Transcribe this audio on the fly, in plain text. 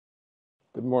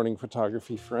Good morning,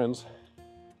 photography friends,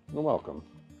 and welcome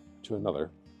to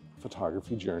another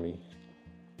photography journey.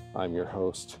 I'm your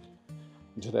host,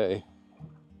 and today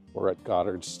we're at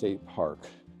Goddard State Park,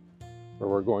 where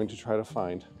we're going to try to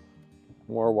find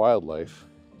more wildlife,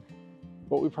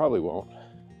 but we probably won't.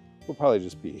 We'll probably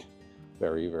just be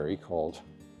very, very cold.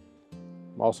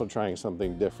 I'm also trying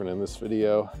something different in this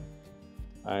video.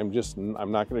 I'm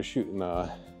not going to shoot in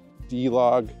a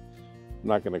D-log. I'm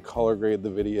not going to color grade the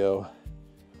video,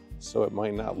 so it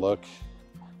might not look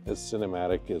as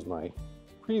cinematic as my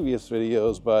previous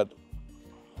videos, but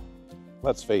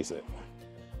let's face it,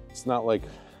 it's not like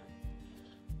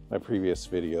my previous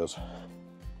videos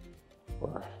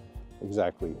were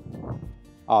exactly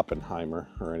Oppenheimer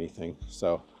or anything.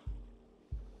 So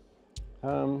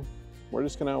we're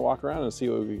just gonna walk around and see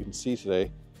what we can see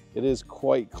today. It is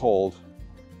quite cold,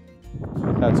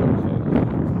 but that's okay.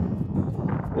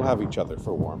 We'll have each other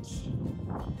for warmth.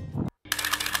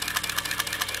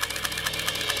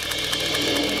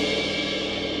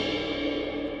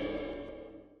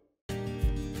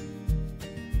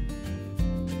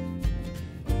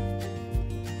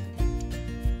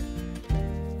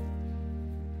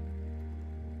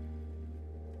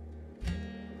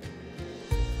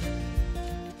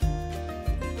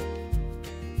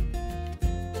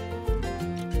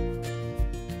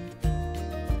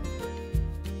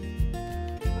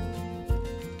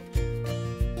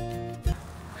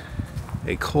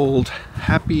 A cold,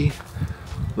 happy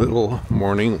little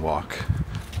morning walk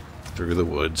through the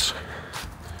woods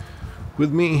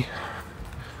with me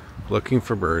looking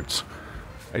for birds.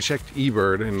 I checked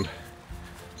eBird and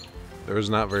there was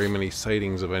not very many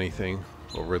sightings of anything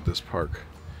over at this park,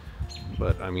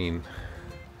 but I mean,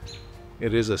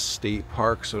 it is a state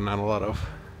park, so not a lot of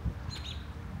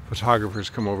photographers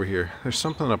come over here. There's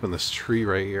something up in this tree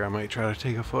right here I might try to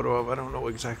take a photo of. I don't know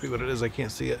exactly what it is, I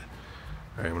can't see it.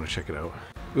 All right, I'm gonna check it out.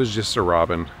 It was just a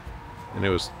robin, and it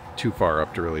was too far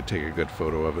up to really take a good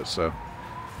photo of it, so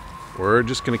we're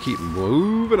just gonna keep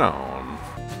moving on.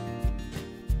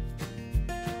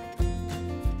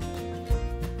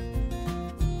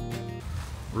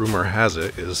 Rumor has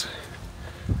it is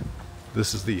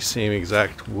this is the same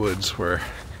exact woods where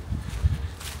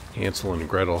Hansel and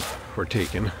Gretel were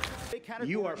taken.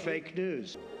 You are fake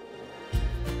news.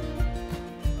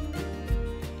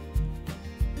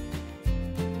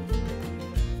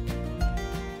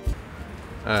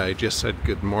 I just said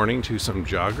good morning to some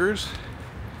joggers,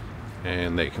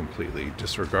 and they completely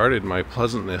disregarded my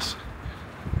pleasantness.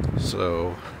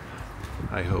 So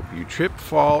I hope you trip,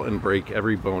 fall, and break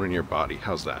every bone in your body.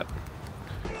 How's that?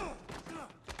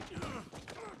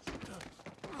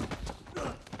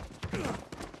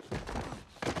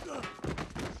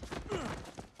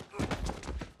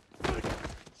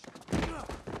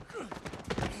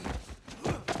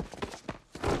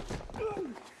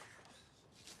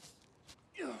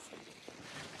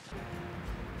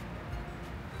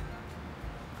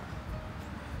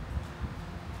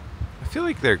 I feel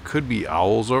like there could be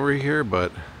owls over here,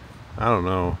 but I don't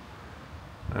know.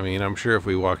 I mean, I'm sure if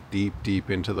we walk deep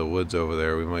into the woods over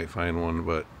there, we might find one,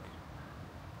 but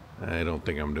I don't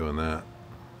think I'm doing that.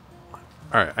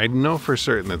 Alright, I know for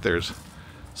certain that there's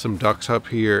some ducks up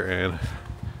here and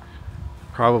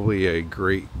probably a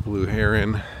great blue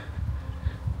heron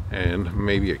and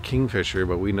maybe a kingfisher,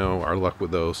 but we know our luck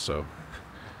with those, so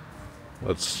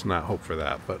let's not hope for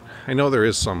that. But I know there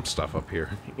is some stuff up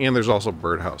here, and there's also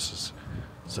birdhouses.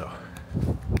 So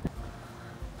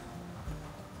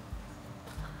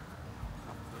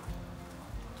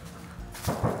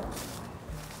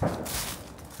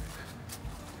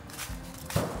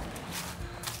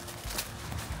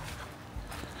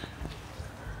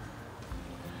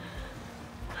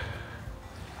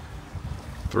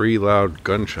three loud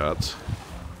gunshots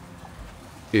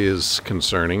is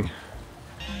concerning.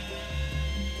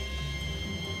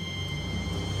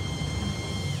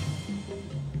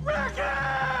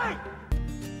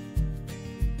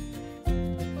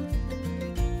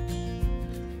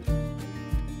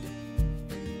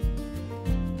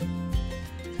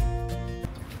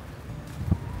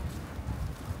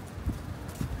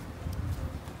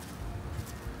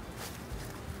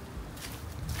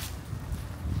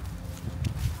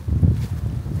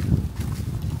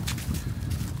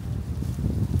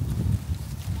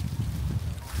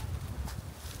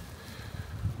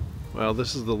 Well,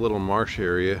 this is the little marsh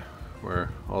area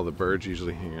where all the birds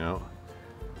usually hang out.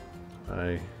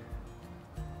 I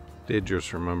did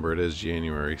just remember it is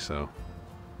January, so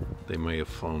they may have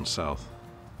flown south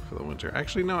for the winter.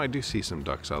 Actually, no, I do see some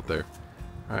ducks out there.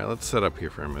 Alright, let's set up here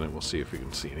for a minute. We'll see if we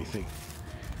can see anything.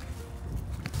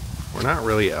 We're not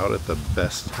really out at the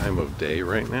best time of day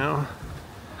right now.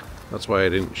 That's why I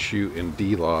didn't shoot in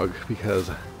D-Log,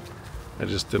 because I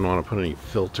just didn't want to put any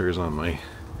filters on my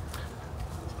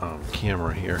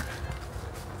camera here.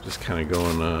 Just kind of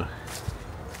going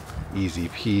easy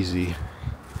peasy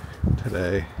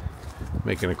today,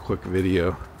 making a quick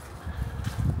video.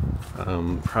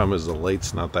 The problem is the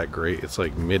light's not that great. It's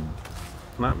like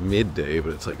not midday,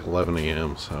 but it's like 11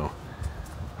 a.m. So,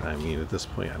 I mean, at this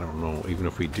point, I don't know, even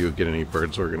if we do get any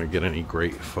birds, we're going to get any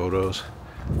great photos.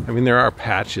 I mean, there are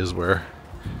patches where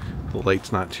the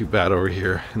light's not too bad over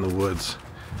here in the woods.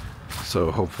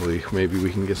 So hopefully, maybe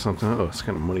we can get something. Oh, it's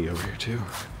kind of muddy over here too.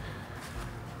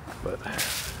 But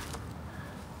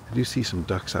I do see some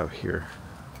ducks out here.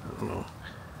 I don't know.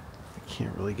 I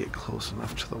can't really get close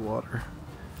enough to the water.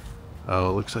 Oh,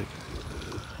 it looks like...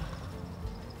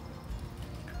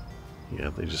 yeah,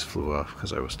 they just flew off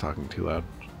because I was talking too loud.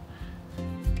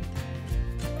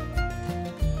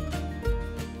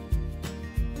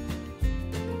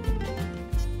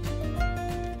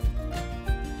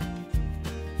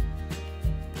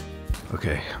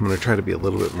 Okay, I'm going to try to be a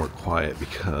little bit more quiet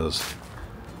because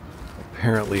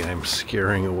apparently I'm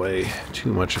scaring away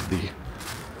too much of the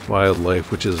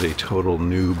wildlife, which is a total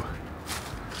noob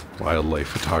wildlife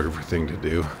photographer thing to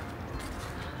do.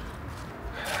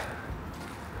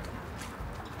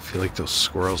 I feel like those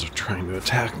squirrels are trying to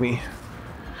attack me.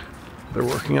 They're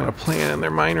working on a plan in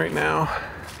their mind right now.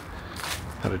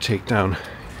 How to take down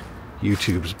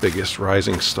YouTube's biggest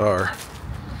rising star.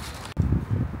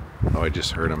 Oh, I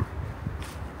just heard him.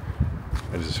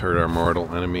 I just heard our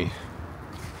mortal enemy.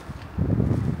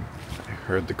 I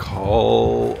heard the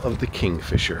call of the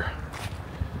kingfisher.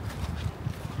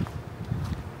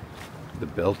 The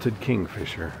belted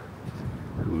kingfisher,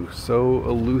 who so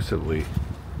elusively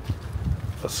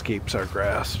escapes our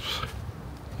grasps.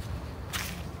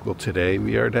 Will today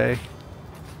be our day?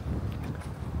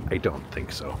 I don't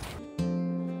think so.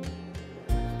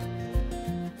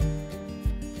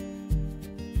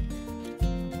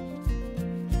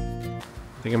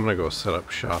 I think I'm gonna go set up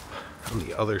shop on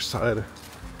the other side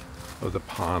of the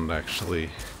pond, actually.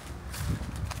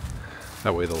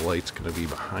 That way the light's gonna be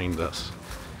behind us,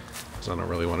 because I don't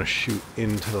really want to shoot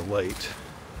into the light.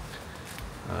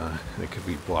 It could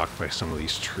be blocked by some of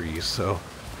these trees, so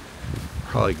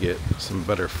probably get some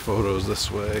better photos this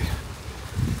way.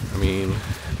 I mean,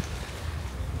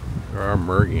 there are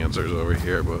mergansers over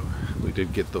here, but we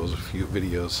did get those a few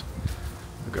videos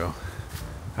ago.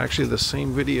 Actually, the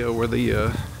same video where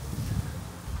the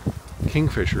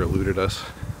kingfisher eluded us.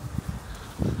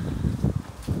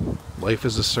 Life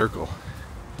is a circle.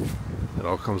 It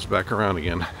all comes back around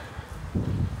again.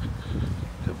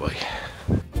 Good boy.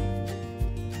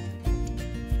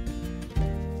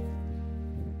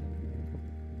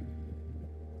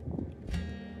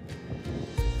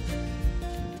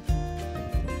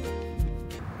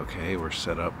 Okay, we're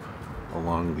set up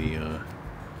along the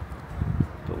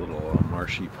little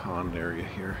marshy pond area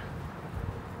here.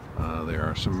 There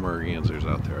are some mergansers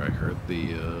out there. I heard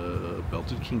the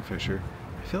belted kingfisher.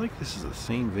 I feel like this is the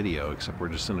same video, except we're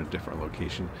just in a different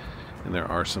location. And there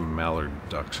are some mallard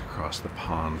ducks across the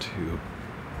pond too.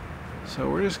 So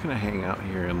we're just gonna hang out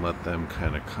here and let them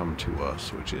kind of come to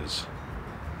us, which is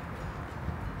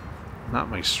not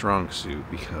my strong suit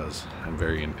because I'm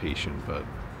very impatient, but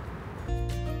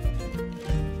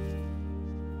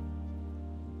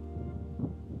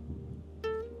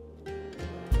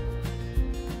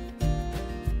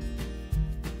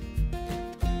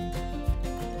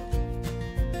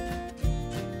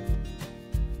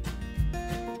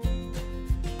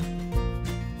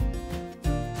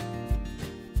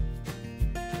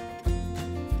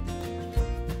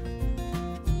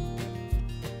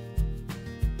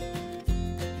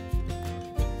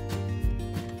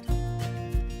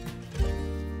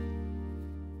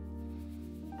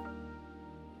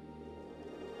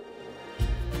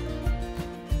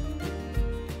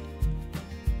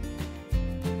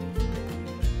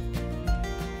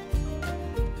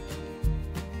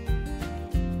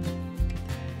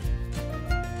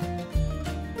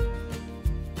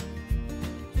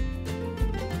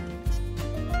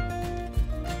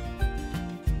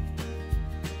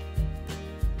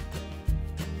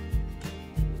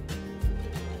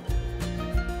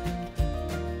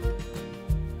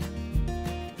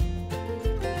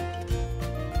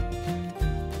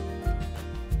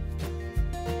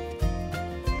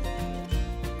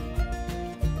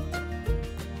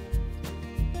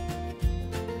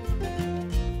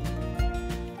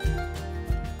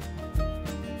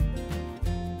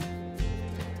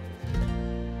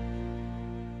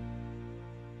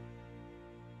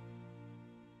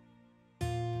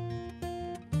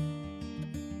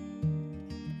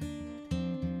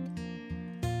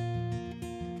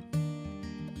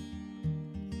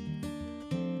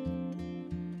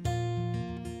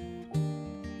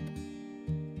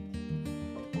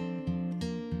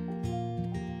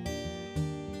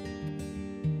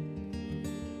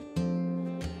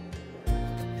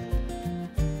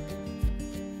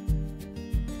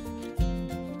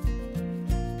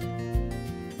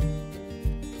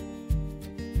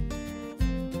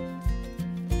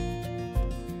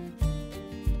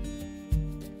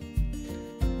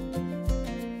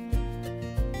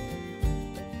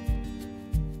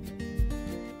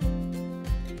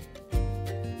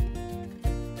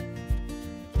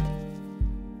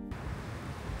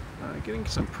getting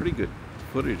some pretty good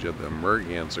footage of the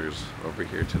mergansers over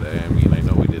here today. I mean, I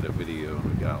know we did a video and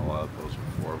we got a lot of those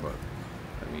before, but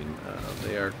I mean,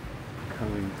 they are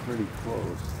coming pretty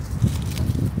close.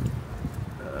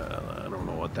 I don't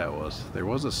know what that was. There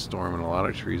was a storm and a lot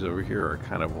of trees over here are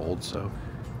kind of old, so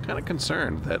I'm kind of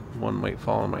concerned that one might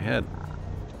fall on my head.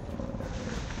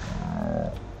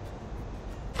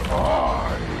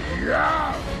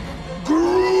 Yeah!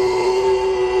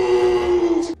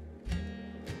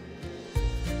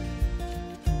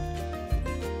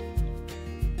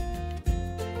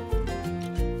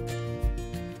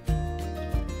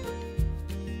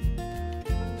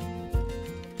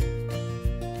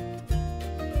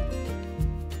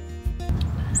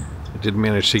 I did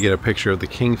manage to get a picture of the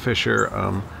kingfisher,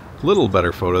 a little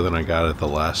better photo than I got at the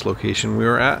last location we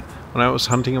were at when I was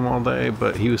hunting him all day,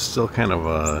 but he was still kind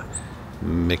of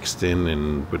mixed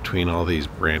in between all these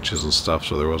branches and stuff,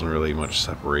 so there wasn't really much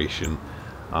separation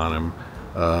on him.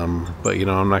 But you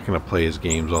know, I'm not going to play his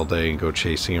games all day and go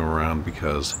chasing him around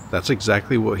because that's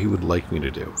exactly what he would like me to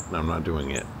do, and I'm not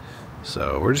doing it.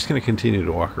 So we're just going to continue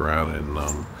to walk around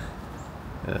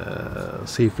and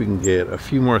see if we can get a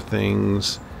few more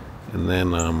things. And then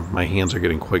my hands are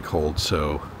getting quite cold,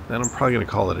 so then I'm probably going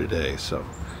to call it a day. So,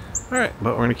 all right,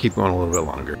 but we're going to keep going a little bit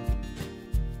longer.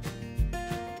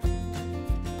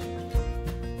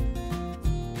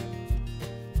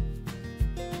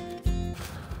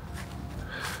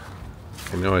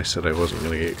 I know I said I wasn't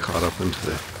going to get caught up into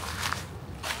the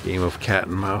game of cat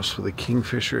and mouse with a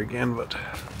kingfisher again, but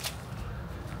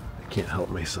I can't help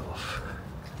myself.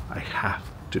 I have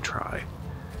to try.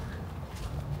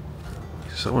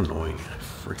 So annoying. I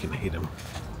freaking hate him.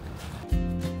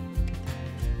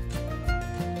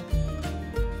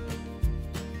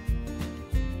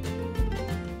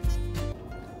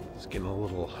 It's getting a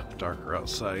little darker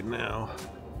outside now.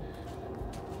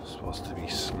 It's supposed to be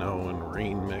snow and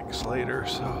rain mix later,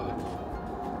 so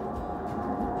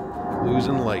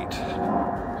losing light.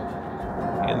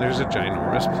 And there's a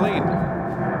ginormous plane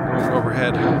going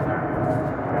overhead.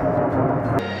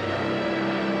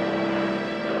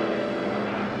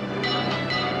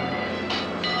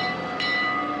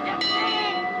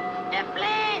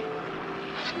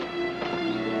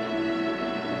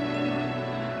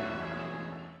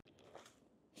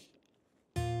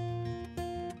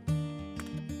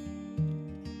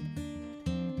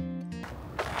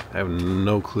 I have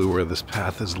no clue where this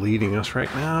path is leading us right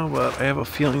now, but I have a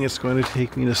feeling it's going to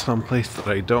take me to some place that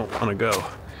I don't want to go.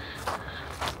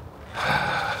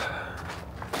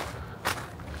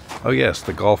 Oh yes,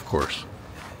 the golf course.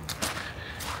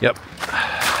 Yep.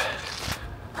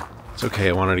 It's okay,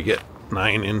 I wanted to get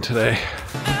 9 in today.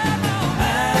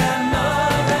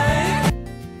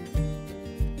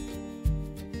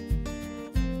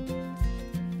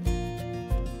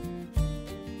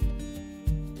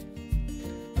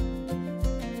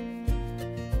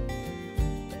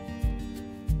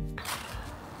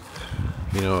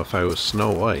 You know, if I was Snow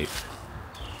White,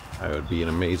 I would be an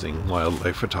amazing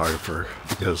wildlife photographer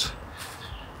because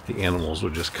the animals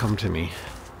would just come to me,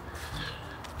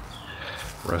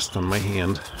 rest on my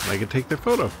hand, and I could take their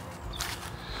photo.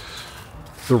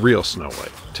 The real Snow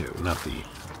White, too, not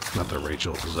the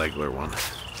Rachel Zegler one.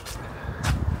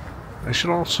 I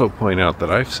should also point out that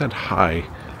I've said hi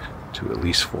to at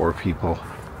least 4 people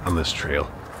on this trail.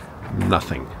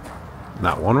 Nothing.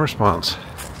 Not one response.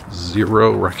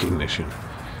 0 recognition.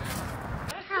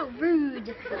 How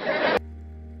rude.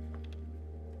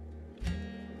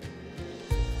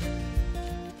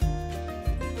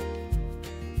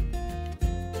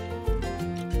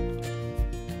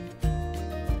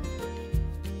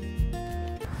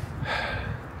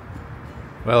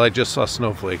 Well, I just saw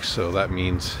snowflakes, so that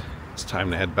means it's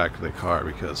time to head back to the car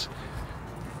because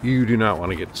you do not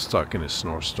want to get stuck in a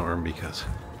snowstorm, because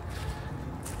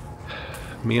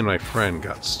me and my friend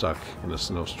got stuck in a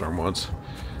snowstorm once.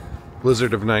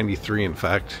 Blizzard of '93, in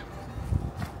fact.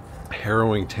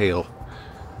 Harrowing tale.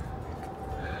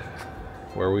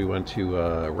 Where we went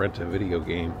to rent a video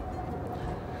game.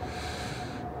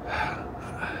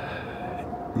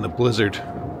 In the blizzard.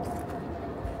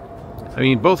 I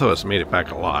mean, both of us made it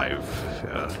back alive.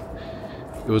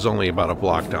 It was only about a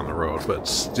block down the road, but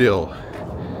still,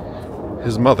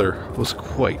 his mother was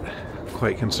quite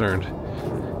concerned.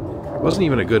 It wasn't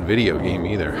even a good video game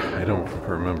either. I don't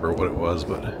remember what it was,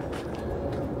 but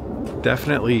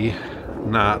definitely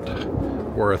not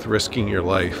worth risking your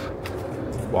life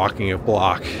walking a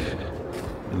block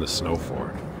in the snow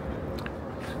for.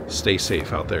 Stay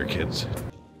safe out there, kids.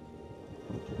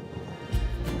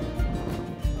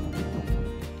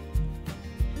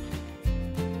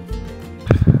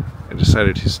 I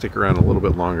decided to stick around a little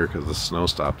bit longer because the snow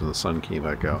stopped and the sun came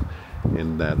back out.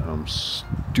 And that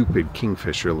stupid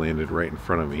kingfisher landed right in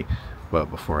front of me. But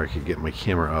before I could get my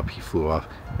camera up, he flew off.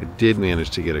 I did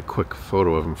manage to get a quick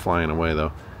photo of him flying away,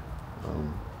 though.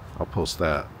 I'll post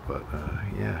that. But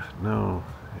yeah, no,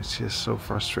 it's just so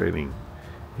frustrating.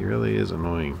 He really is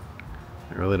annoying.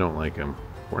 I really don't like him.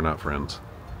 We're not friends.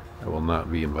 I will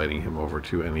not be inviting him over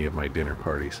to any of my dinner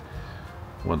parties.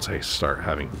 Once I start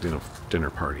having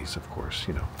dinner parties, of course,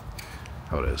 you know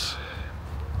how it is.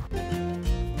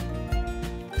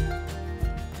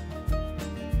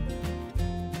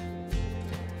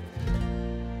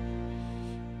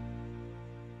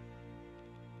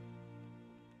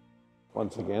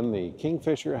 Once again, the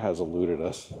kingfisher has eluded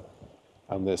us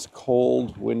on this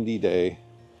cold, windy day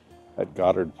at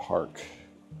Goddard Park.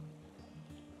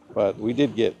 But we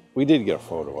did get a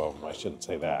photo of him. I shouldn't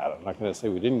say that. I'm not going to say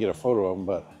we didn't get a photo of him,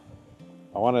 but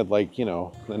I wanted, like, you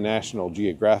know, the National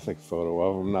Geographic photo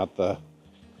of him, not the,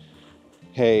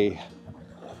 hey,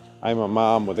 I'm a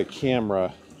mom with a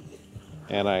camera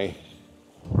and I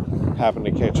happened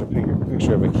to catch a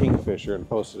picture of a kingfisher and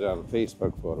posted it on a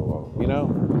Facebook photo of him. You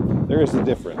know, there is a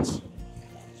difference.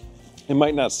 It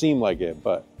might not seem like it,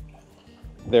 but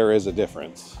there is a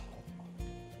difference.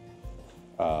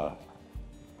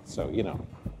 So, you know,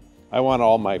 I want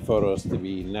all my photos to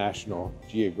be National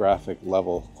Geographic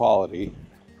level quality.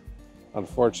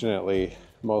 Unfortunately,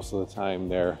 most of the time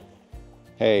they're,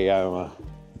 hey, I'm a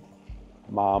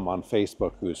mom on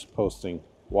Facebook who's posting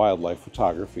wildlife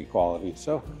photography quality.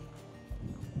 So,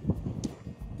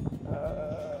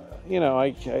 you know,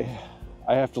 I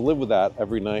have to live with that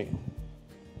every night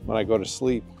when I go to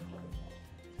sleep.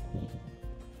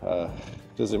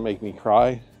 Does it make me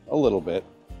cry? A little bit.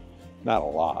 Not a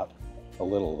lot. A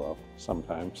little, though,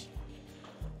 sometimes.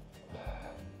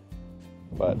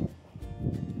 But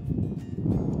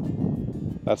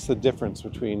that's the difference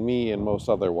between me and most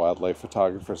other wildlife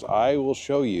photographers. I will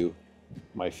show you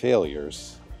my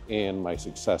failures and my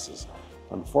successes.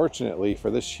 Unfortunately, for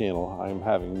this channel, I'm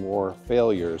having more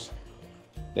failures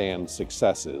than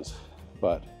successes.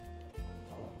 But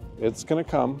it's gonna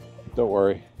come. Don't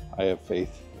worry. I have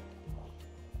faith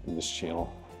in this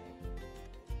channel.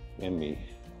 In me.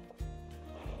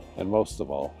 And most of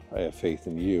all, I have faith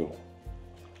in you,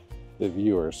 the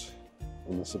viewers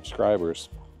and the subscribers,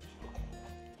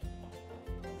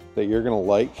 that you're going to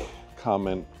like,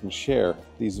 comment, and share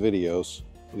these videos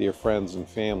with your friends and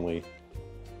family.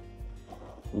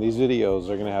 And these videos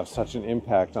are going to have such an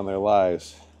impact on their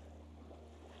lives.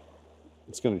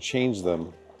 It's going to change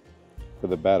them for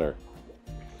the better.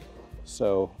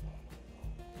 So,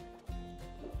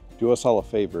 do us all a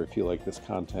favor if you like this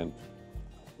content.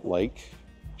 Like,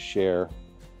 share,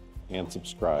 and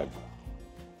subscribe.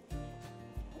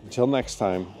 Until next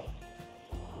time,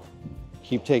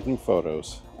 keep taking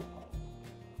photos.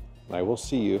 And I will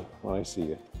see you when I see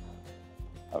you.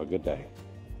 Have a good day.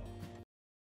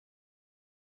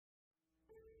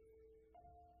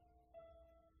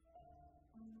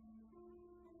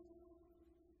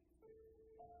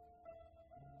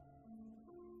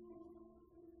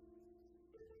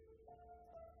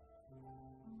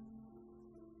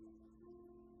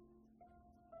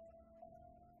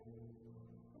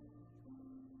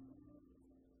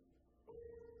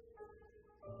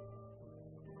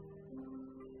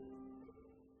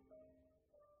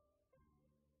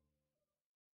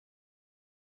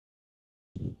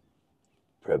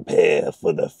 Prepare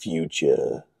for the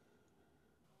future.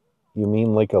 You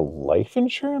mean like a life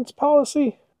insurance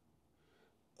policy?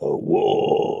 A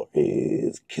war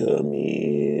is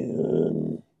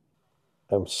coming.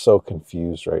 I'm so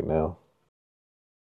confused right now.